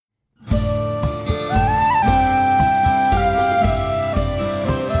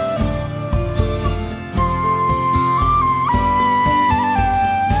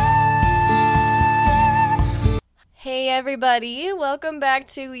everybody. Welcome back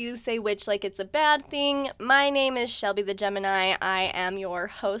to You Say Witch Like It's a Bad Thing. My name is Shelby the Gemini. I am your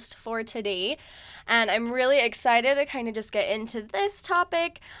host for today, and I'm really excited to kind of just get into this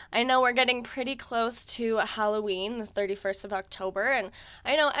topic. I know we're getting pretty close to Halloween, the 31st of October, and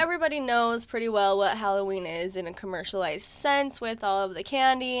I know everybody knows pretty well what Halloween is in a commercialized sense with all of the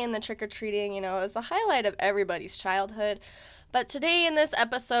candy and the trick-or-treating. It was the highlight of everybody's childhood. But today in this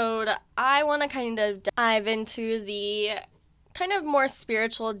episode, I want to kind of dive into the kind of more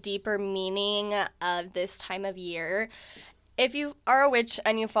spiritual, deeper meaning of this time of year. If you are a witch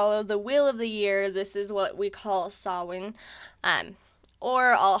and you follow the wheel of the year, this is what we call Samhain,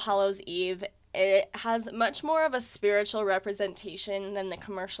 or All Hallows Eve. It has much more of a spiritual representation than the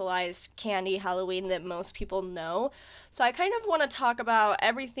commercialized candy Halloween that most people know. So I kind of want to talk about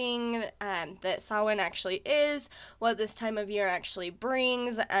everything that Samhain actually is, what this time of year actually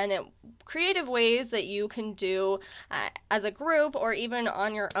brings, and creative ways that you can do as a group or even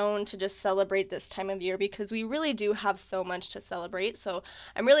on your own to just celebrate this time of year, because we really do have so much to celebrate. So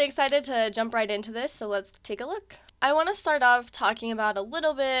I'm really excited to jump right into this, so let's take a look. I want to start off talking about a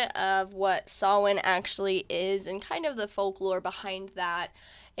little bit of what Samhain actually is and kind of the folklore behind that.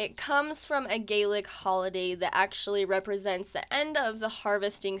 It comes from a Gaelic holiday that actually represents the end of the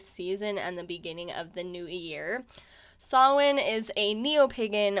harvesting season and the beginning of the new year. Samhain is a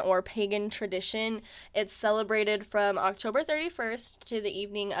neo-pagan or pagan tradition. It's celebrated from October 31st to the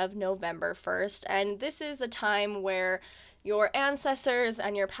evening of November 1st, and this is a time where your ancestors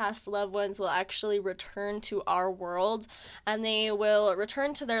and your past loved ones will actually return to our world, and they will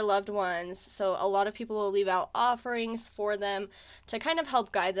return to their loved ones. So a lot of people will leave out offerings for them to kind of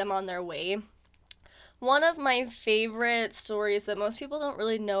help guide them on their way. One of my favorite stories that most people don't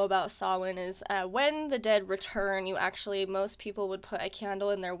really know about Samhain is when the dead return, most people would put a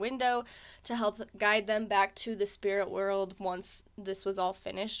candle in their window to help guide them back to the spirit world once this was all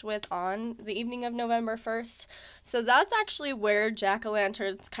finished with on the evening of November 1st. So that's actually where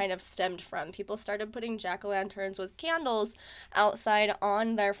jack-o'-lanterns kind of stemmed from. People started putting jack-o'-lanterns with candles outside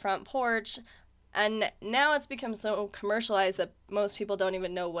on their front porch, and now it's become so commercialized that most people don't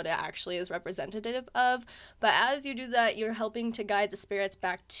even know what it actually is representative of. But as you do that, you're helping to guide the spirits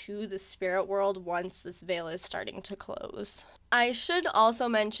back to the spirit world once this veil is starting to close. I should also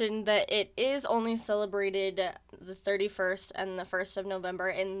mention that it is only celebrated the 31st and the 1st of November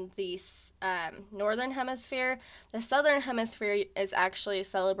in the northern hemisphere. The southern hemisphere is actually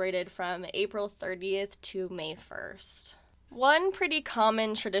celebrated from April 30th to May 1st. One pretty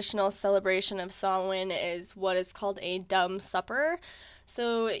common traditional celebration of Samhain is what is called a dumb supper.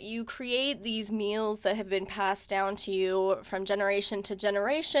 So you create these meals that have been passed down to you from generation to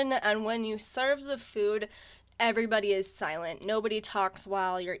generation, and when you serve the food, everybody is silent. Nobody talks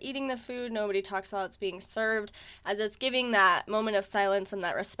while you're eating the food. Nobody talks while it's being served, as it's giving that moment of silence and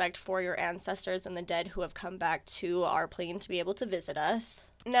that respect for your ancestors and the dead who have come back to our plane to be able to visit us.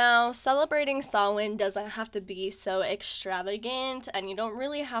 Now, celebrating Samhain doesn't have to be so extravagant, and you don't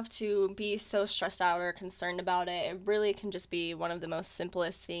really have to be so stressed out or concerned about it. It really can just be one of the most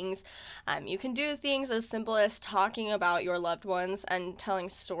simplest things. You can do things as simple as talking about your loved ones and telling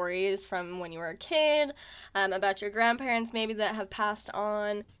stories from when you were a kid, about your grandparents maybe that have passed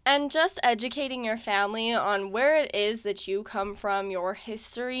on, and just educating your family on where it is that you come from, your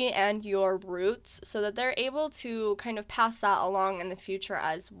history and your roots, so that they're able to kind of pass that along in the future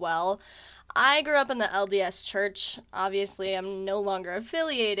as well. I grew up in the LDS church. Obviously, I'm no longer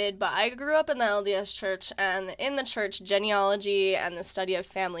affiliated, but I grew up in the LDS church, and in the church, genealogy and the study of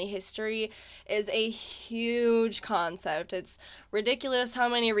family history is a huge concept. It's ridiculous how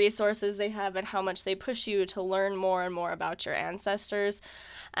many resources they have and how much they push you to learn more and more about your ancestors.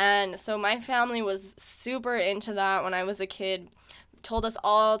 And so my family was super into that when I was a kid. Told us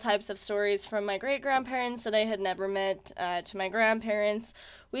all types of stories, from my great-grandparents that I had never met to my grandparents.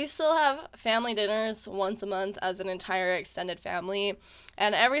 We still have family dinners once a month as an entire extended family,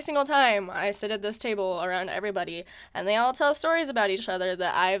 and every single time I sit at this table around everybody, and they all tell stories about each other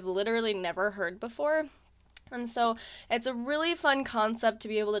that I've literally never heard before. And so it's a really fun concept to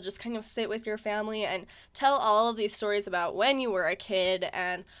be able to just kind of sit with your family and tell all of these stories about when you were a kid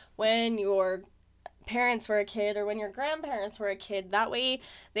and when your parents were a kid or when your grandparents were a kid. That way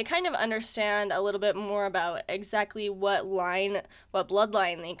they kind of understand a little bit more about exactly what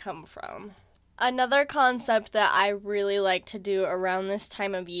bloodline they come from. Another concept that I really like to do around this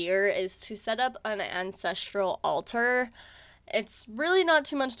time of year is to set up an ancestral altar. It's really not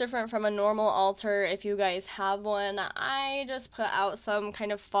too much different from a normal altar if you guys have one. I just put out some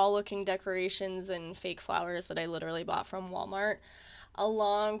kind of fall-looking decorations and fake flowers that I literally bought from Walmart,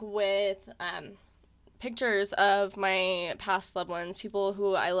 along with pictures of my past loved ones, people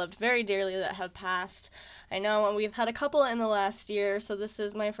who I loved very dearly that have passed. I know we've had a couple in the last year, so this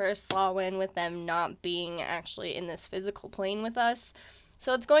is my first Samhain with them not being actually in this physical plane with us.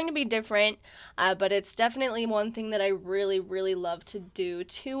 So it's going to be different, but it's definitely one thing that I really, really love to do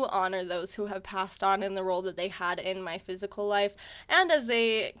to honor those who have passed on in the role that they had in my physical life, and as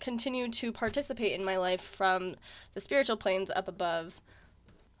they continue to participate in my life from the spiritual planes up above.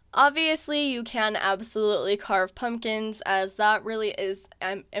 Obviously, you can absolutely carve pumpkins, as that really is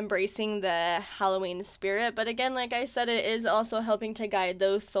embracing the Halloween spirit. But again, like I said, it is also helping to guide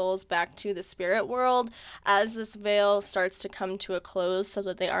those souls back to the spirit world as this veil starts to come to a close so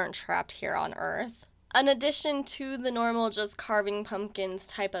that they aren't trapped here on Earth. In addition to the normal just carving pumpkins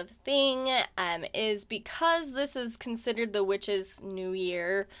type of thing, is because this is considered the witch's new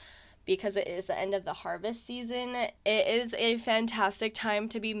year, because it is the end of the harvest season, it is a fantastic time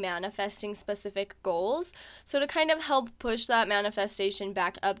to be manifesting specific goals. So to kind of help push that manifestation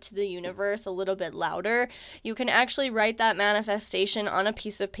back up to the universe a little bit louder, you can actually write that manifestation on a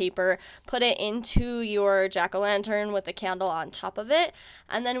piece of paper, put it into your jack-o'-lantern with a candle on top of it,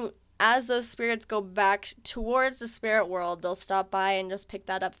 and then as those spirits go back towards the spirit world, they'll stop by and just pick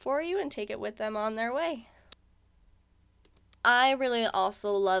that up for you and take it with them on their way. I really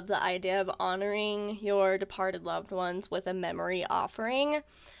also love the idea of honoring your departed loved ones with a memory offering.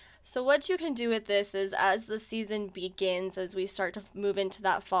 So what you can do with this is, as the season begins, as we start to move into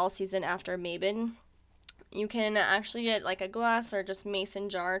that fall season after Mabon, you can actually get like a glass or just mason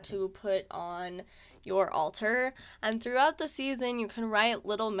jar to put on your altar, and throughout the season you can write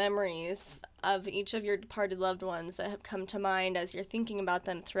little memories of each of your departed loved ones that have come to mind as you're thinking about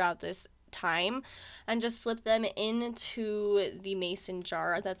them throughout this time, and just slip them into the mason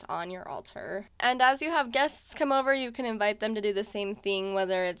jar that's on your altar. And as you have guests come over, you can invite them to do the same thing,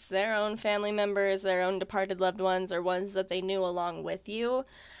 whether it's their own family members, their own departed loved ones, or ones that they knew along with you.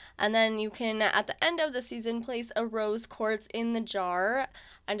 And then you can, at the end of the season, place a rose quartz in the jar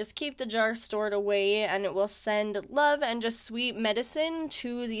and just keep the jar stored away, and it will send love and just sweet medicine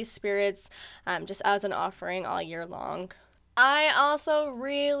to these spirits, just as an offering all year long. I also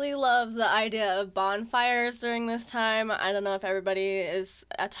really love the idea of bonfires during this time. I don't know if everybody is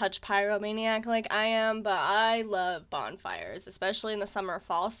a touch pyromaniac like I am, but I love bonfires, especially in the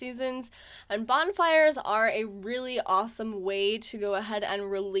summer-fall seasons. And bonfires are a really awesome way to go ahead and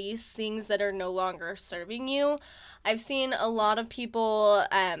release things that are no longer serving you. I've seen a lot of people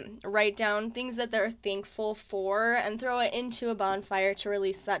write down things that they're thankful for and throw it into a bonfire to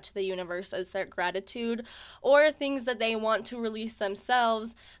release that to the universe as their gratitude, or things that they want to release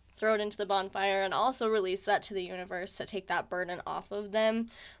themselves, throw it into the bonfire and also release that to the universe to take that burden off of them.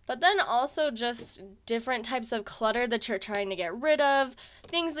 But then also just different types of clutter that you're trying to get rid of,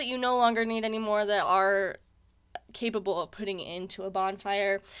 things that you no longer need anymore that are capable of putting into a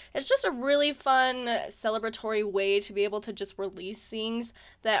bonfire. It's just a really fun celebratory way to be able to just release things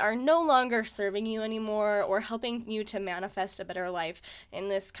that are no longer serving you anymore or helping you to manifest a better life in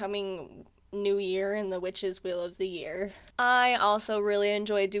this coming new year in the witch's wheel of the year. I also really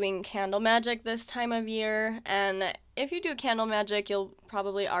enjoy doing candle magic this time of year, and if you do candle magic, you'll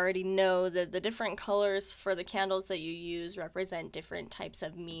probably already know that the different colors for the candles that you use represent different types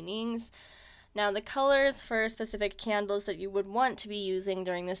of meanings. Now, the colors for specific candles that you would want to be using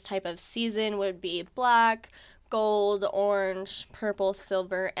during this type of season would be black, gold, orange, purple,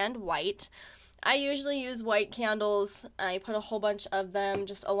 silver, and white. I usually use white candles. I put a whole bunch of them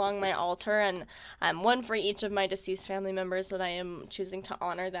just along my altar, and one for each of my deceased family members that I am choosing to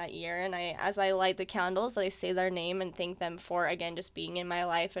honor that year. And as I light the candles, I say their name and thank them for, again, just being in my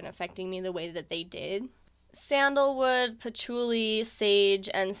life and affecting me the way that they did. Sandalwood, patchouli, sage,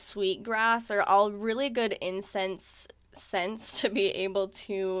 and sweetgrass are all really good incense scents to be able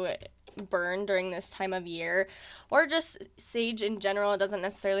to burn during this time of year, or just sage in general. It doesn't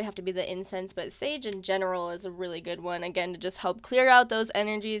necessarily have to be the incense, but sage in general is a really good one, again, to just help clear out those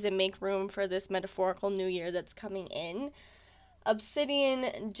energies and make room for this metaphorical new year that's coming in.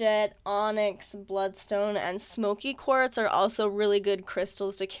 Obsidian, jet, onyx, bloodstone, and smoky quartz are also really good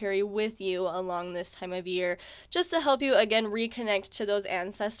crystals to carry with you along this time of year, just to help you, again, reconnect to those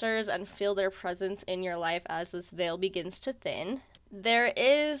ancestors and feel their presence in your life as this veil begins to thin. There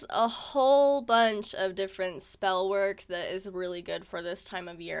is a whole bunch of different spell work that is really good for this time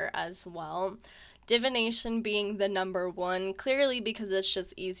of year as well. Divination being the number one, clearly because it's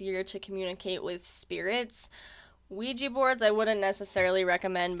just easier to communicate with spirits. Ouija boards I wouldn't necessarily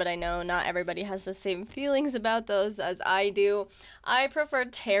recommend, but I know not everybody has the same feelings about those as I do. I prefer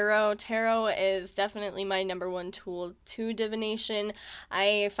tarot. Tarot is definitely my number one tool to divination.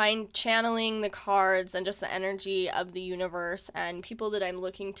 I find channeling the cards and just the energy of the universe and people that I'm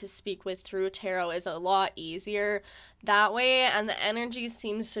looking to speak with through tarot is a lot easier that way, and the energy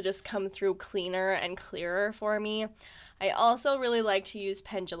seems to just come through cleaner and clearer for me. I also really like to use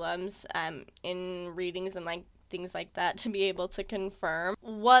pendulums in readings and things like that to be able to confirm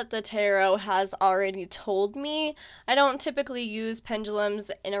what the tarot has already told me. I don't typically use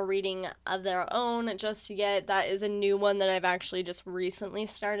pendulums in a reading of their own just yet. That is a new one that I've actually just recently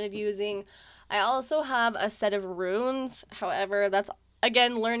started using. I also have a set of runes. However, that's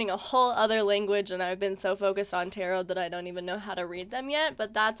again learning a whole other language, and I've been so focused on tarot that I don't even know how to read them yet,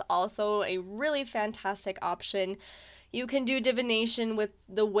 but that's also a really fantastic option. You can do divination with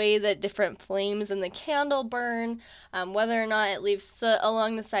the way that different flames in the candle burn, whether or not it leaves soot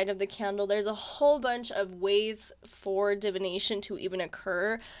along the side of the candle. There's a whole bunch of ways for divination to even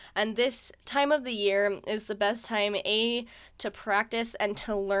occur, and this time of the year is the best time, A, to practice and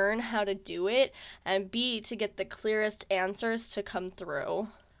to learn how to do it, and B, to get the clearest answers to come through.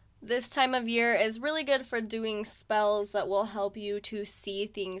 This time of year is really good for doing spells that will help you to see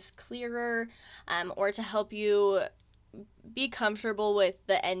things clearer, or to help you be comfortable with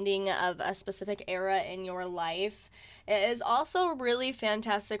the ending of a specific era in your life. It is also really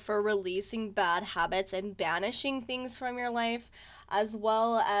fantastic for releasing bad habits and banishing things from your life, as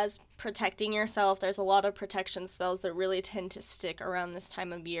well as protecting yourself. There's a lot of protection spells that really tend to stick around this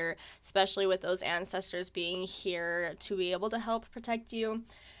time of year, especially with those ancestors being here to be able to help protect you.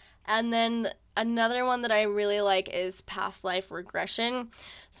 And then another one that I really like is past life regression.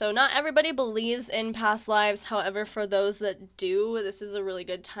 So not everybody believes in past lives. However, for those that do, this is a really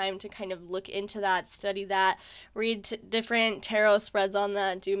good time to kind of look into that, study that, read different tarot spreads on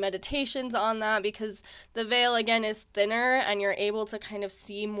that, do meditations on that, because the veil, again, is thinner and you're able to kind of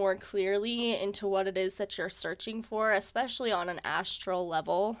see more clearly into what it is that you're searching for, especially on an astral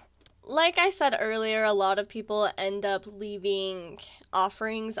level. Like I said earlier, a lot of people end up leaving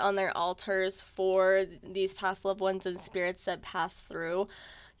offerings on their altars for these past loved ones and spirits that pass through.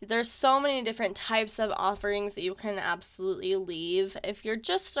 There's so many different types of offerings that you can absolutely leave. If you're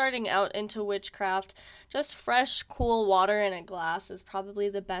just starting out into witchcraft, just fresh, cool water in a glass is probably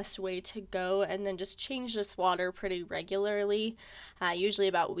the best way to go, and then just change this water pretty regularly, usually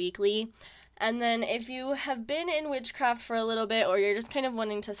about weekly. And then if you have been in witchcraft for a little bit, or you're just kind of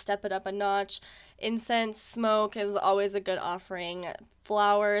wanting to step it up a notch, incense, smoke is always a good offering.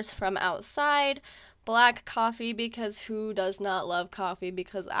 Flowers from outside, black coffee, because who does not love coffee?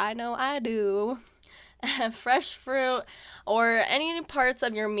 Because I know I do. Fresh fruit, or any parts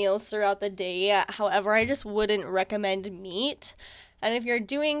of your meals throughout the day. However, I just wouldn't recommend meat. And if you're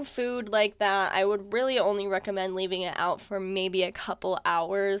doing food like that, I would really only recommend leaving it out for maybe a couple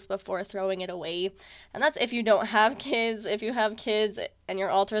hours before throwing it away. And that's if you don't have kids. If you have kids and your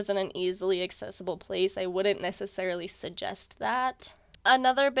altar is in an easily accessible place, I wouldn't necessarily suggest that.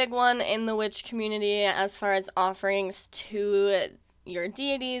 Another big one in the witch community as far as offerings to your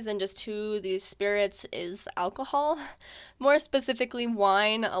deities and just to these spirits is alcohol. More specifically,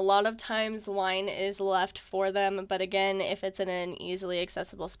 wine. A lot of times wine is left for them, but again, if it's in an easily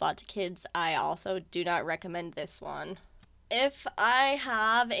accessible spot to kids, I also do not recommend this one. If I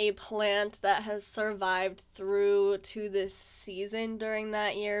have a plant that has survived through to this season during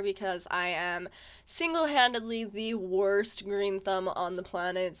that year, because I am single-handedly the worst green thumb on the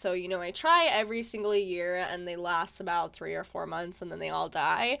planet, so I try every single year and they last about 3 or 4 months and then they all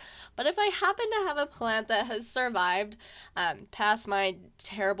die. But if I happen to have a plant that has survived past my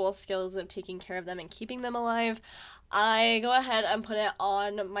terrible skills of taking care of them and keeping them alive, I go ahead and put it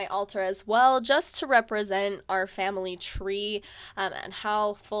on my altar as well, just to represent our family tree and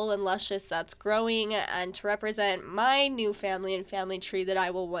how full and luscious that's growing, and to represent my new family and family tree that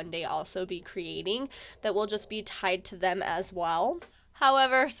I will one day also be creating that will just be tied to them as well.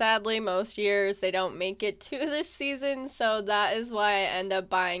 However, sadly, most years they don't make it to this season, so that is why I end up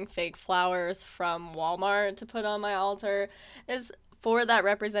buying fake flowers from Walmart to put on my altar, is for that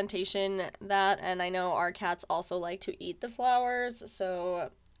representation. And I know our cats also like to eat the flowers,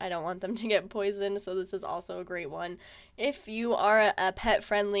 so I don't want them to get poisoned, so this is also a great one. If you are a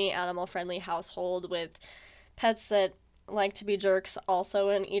pet-friendly, animal-friendly household with pets that like to be jerks also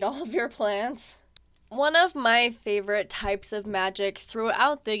and eat all of your plants. One of my favorite types of magic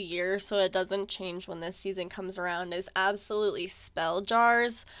throughout the year, so it doesn't change when this season comes around, is absolutely spell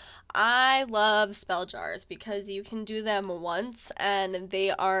jars. I love spell jars because you can do them once and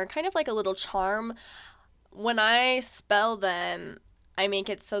they are kind of like a little charm. when I spell them, I make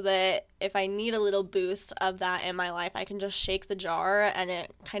it so that if I need a little boost of that in my life, I can just shake the jar and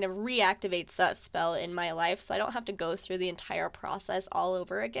it kind of reactivates that spell in my life, so I don't have to go through the entire process all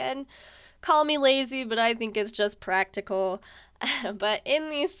over again. Call me lazy, but I think it's just practical. But in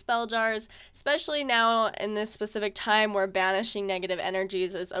these spell jars, especially now in this specific time where banishing negative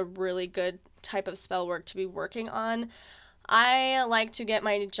energies is a really good type of spell work to be working on, I like to get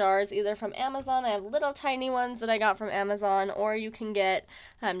my jars either from Amazon. I have little tiny ones that I got from Amazon, or you can get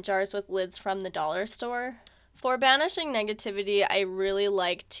jars with lids from the dollar store. For banishing negativity, I really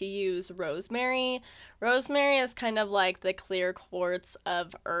like to use rosemary. Rosemary is kind of like the clear quartz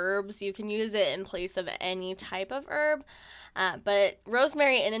of herbs. You can use it in place of any type of herb. But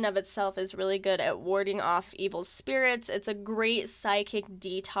rosemary in and of itself is really good at warding off evil spirits. It's a great psychic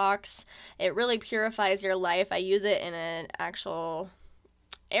detox. It really purifies your life. I use it in an actual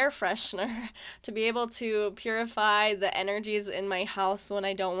air freshener to be able to purify the energies in my house when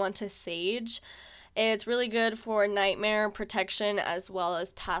I don't want to sage. It's really good for nightmare protection as well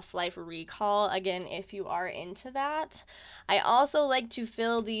as past life recall, again, if you are into that. I also like to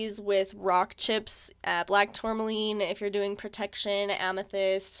fill these with rock chips, black tourmaline if you're doing protection,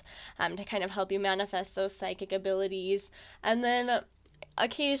 amethyst, to kind of help you manifest those psychic abilities. And then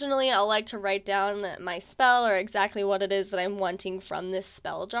occasionally I'll like to write down my spell or exactly what it is that I'm wanting from this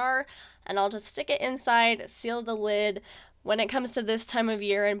spell jar, and I'll just stick it inside, seal the lid. When it comes to this time of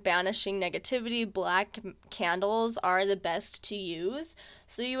year and banishing negativity, black candles are the best to use.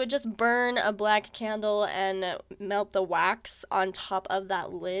 So you would just burn a black candle and melt the wax on top of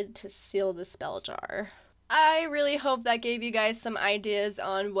that lid to seal the spell jar. I really hope that gave you guys some ideas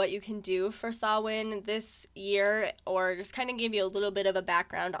on what you can do for Samhain this year, or just kind of gave you a little bit of a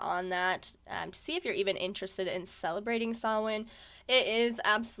background on that to see if you're even interested in celebrating Samhain. It is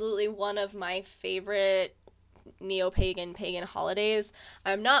absolutely one of my favorite neo-pagan pagan holidays.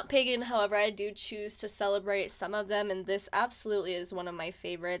 I'm not pagan, however, I do choose to celebrate some of them, and this absolutely is one of my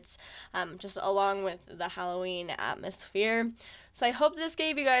favorites, just along with the Halloween atmosphere. So I hope this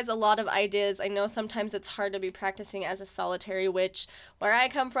gave you guys a lot of ideas. I know sometimes it's hard to be practicing as a solitary witch. Where I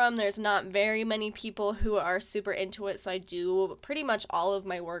come from, there's not very many people who are super into it, so I do pretty much all of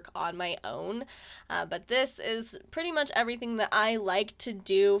my work on my own. But this is pretty much everything that I like to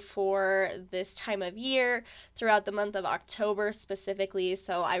do for this time of year, throughout the month of October specifically.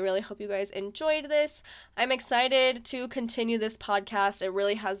 So I really hope you guys enjoyed this. I'm excited to continue this podcast. It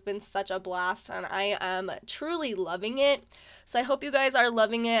really has been such a blast, and I am truly loving it. So I hope you guys are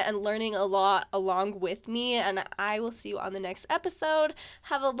loving it and learning a lot along with me, and I will see you on the next episode.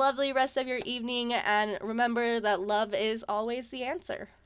 Have a lovely rest of your evening, and remember that love is always the answer.